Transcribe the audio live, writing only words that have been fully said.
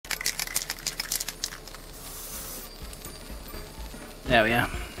There we are.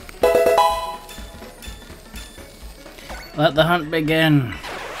 Let the hunt begin.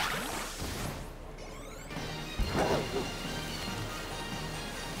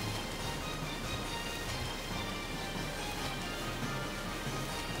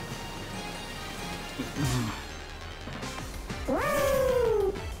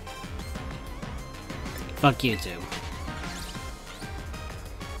 Fuck you two.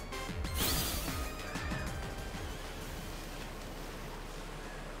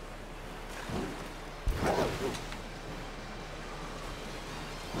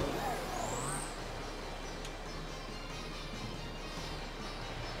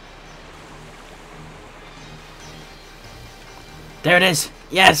 There it is!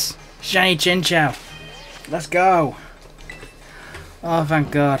 Yes! Shiny Chinchou! Let's go! Oh, thank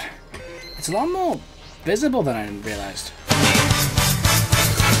God. It's a lot more visible than I realised.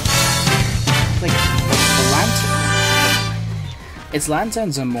 Like, the lantern. Its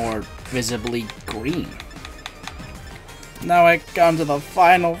lanterns are more visibly green. Now I come to the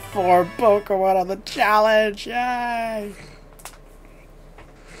final 4 Pokemon of the challenge! Yay!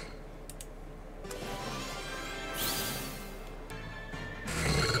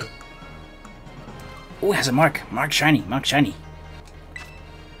 Ooh, it has a mark. Mark shiny. Mark shiny.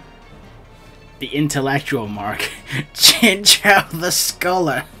 The intellectual mark. Chinchou the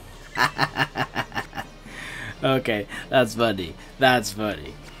Scholar. Okay, that's funny. That's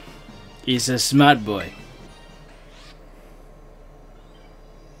funny. He's a smart boy.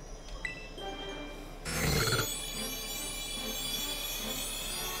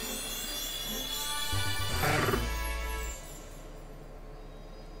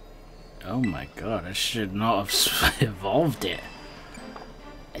 Oh my God, I should not have evolved it.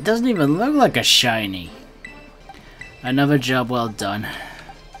 It doesn't even look like a shiny. Another job well done.